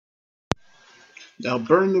Now,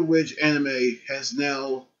 Burn the Witch anime has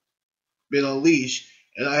now been unleashed,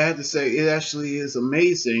 and I have to say it actually is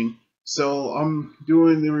amazing. So I'm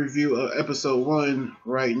doing the review of episode 1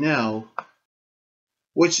 right now,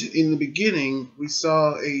 which in the beginning we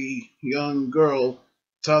saw a young girl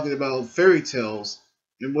talking about fairy tales,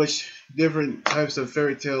 in which different types of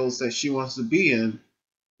fairy tales that she wants to be in,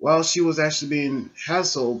 while she was actually being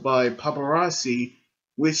hassled by paparazzi,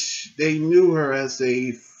 which they knew her as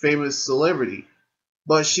a famous celebrity.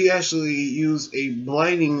 But she actually used a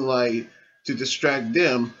blinding light to distract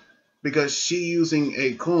them because she using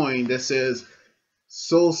a coin that says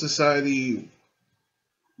Soul Society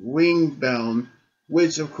Wingbound,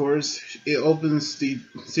 which of course it opens the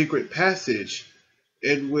secret passage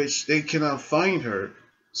in which they cannot find her.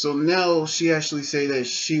 So now she actually say that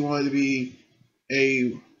she wanted to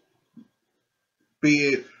a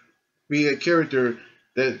be a, be a character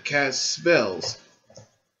that casts spells,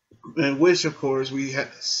 in which of course we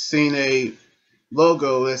have seen a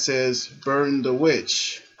logo that says "Burn the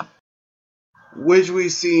Witch," which we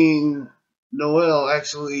seen Noel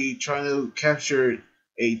actually trying to capture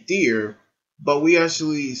a deer, but we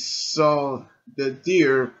actually saw the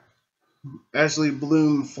deer actually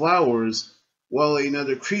bloom flowers while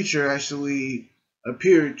another creature actually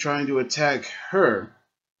appeared trying to attack her.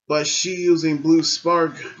 But she using blue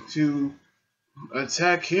spark to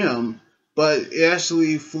attack him, but it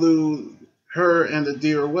actually flew her and the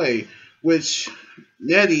deer away, which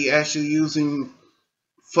Nettie actually using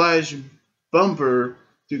flash bumper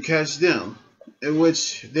to catch them, in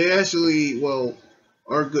which they actually, well,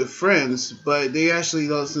 are good friends, but they actually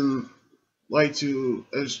doesn't like to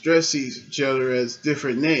address each other as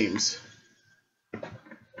different names,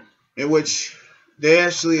 in which they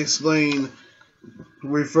actually explain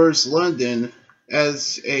reverse London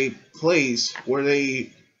as a place where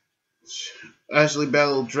they actually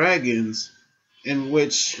battle dragons, in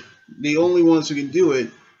which the only ones who can do it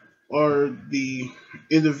are the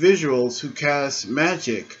individuals who cast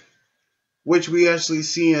magic, which we actually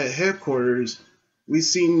see at headquarters. We've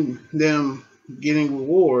seen them getting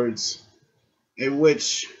rewards in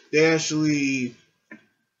which they actually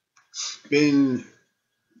been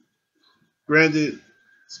granted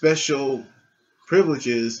special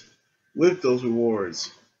privileges with those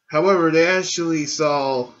rewards. However, they actually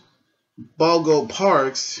saw Balgo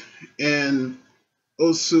Parks and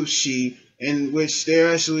Osushi, in which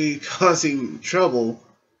they're actually causing trouble,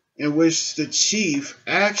 in which the chief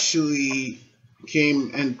actually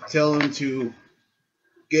came and tell him to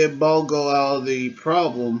get Balgo out of the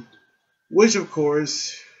problem, which of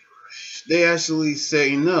course they actually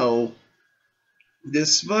say no,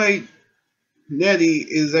 despite Nettie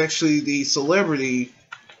is actually the celebrity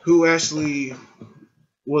who actually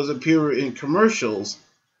was appearing in commercials.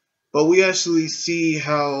 But we actually see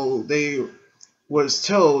how they was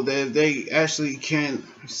told that if they actually can't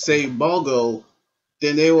save Balgo,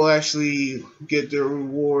 then they will actually get their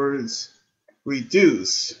rewards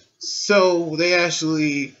reduced. So they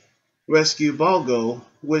actually rescue Balgo,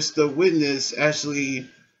 which the witness actually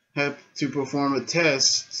have to perform a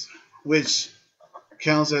test, which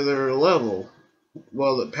counts at their level,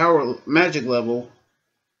 well, the power magic level.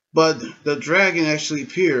 But the dragon actually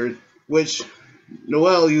appeared, which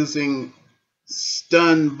Noel using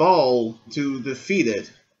stun ball to defeat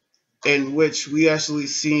it, in which we actually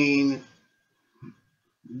seen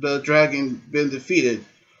the dragon been defeated.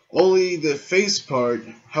 Only the face part,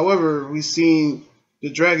 however, we seen the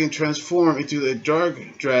dragon transform into a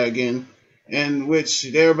dark dragon, in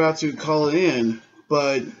which they're about to call it in,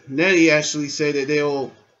 but Nettie actually said that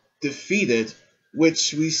they'll defeat it,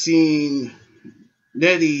 which we seen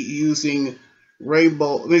Nettie using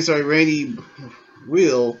Rainy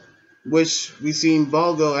Wheel, which we seen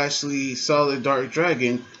Balgo actually saw the Dark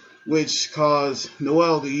Dragon, which caused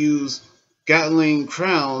Noel to use Gatling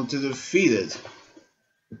Crown to defeat it,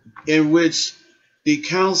 in which the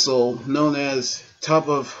council, known as Top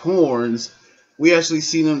of Horns, we actually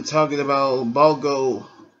seen them talking about Balgo,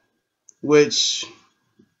 which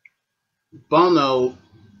Bono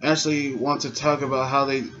actually wants to talk about how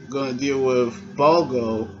they're going to deal with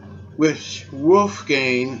Balgo, which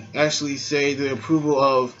Wolfgang actually say the approval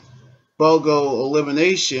of Balgo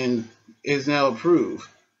elimination is now approved,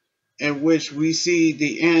 in which we see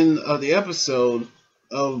the end of the episode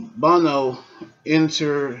of Bono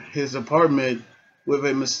enter his apartment with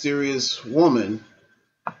a mysterious woman.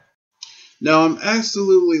 Now, I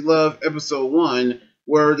absolutely love episode 1,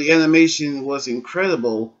 where the animation was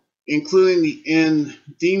incredible, including the end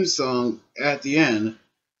theme song at the end.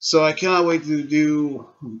 So I cannot wait to do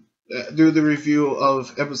the review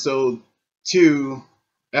of episode 2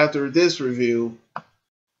 after this review.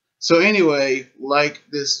 So anyway, like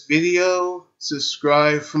this video,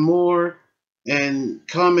 subscribe for more, and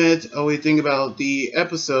comment what you think about the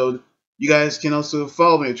episode. You guys can also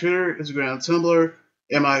follow me on Twitter, Instagram, Tumblr,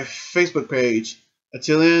 and my Facebook page.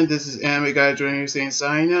 Until then, this is Anime Guy joining you saying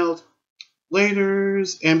signing out.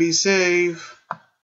 Laters, and be safe.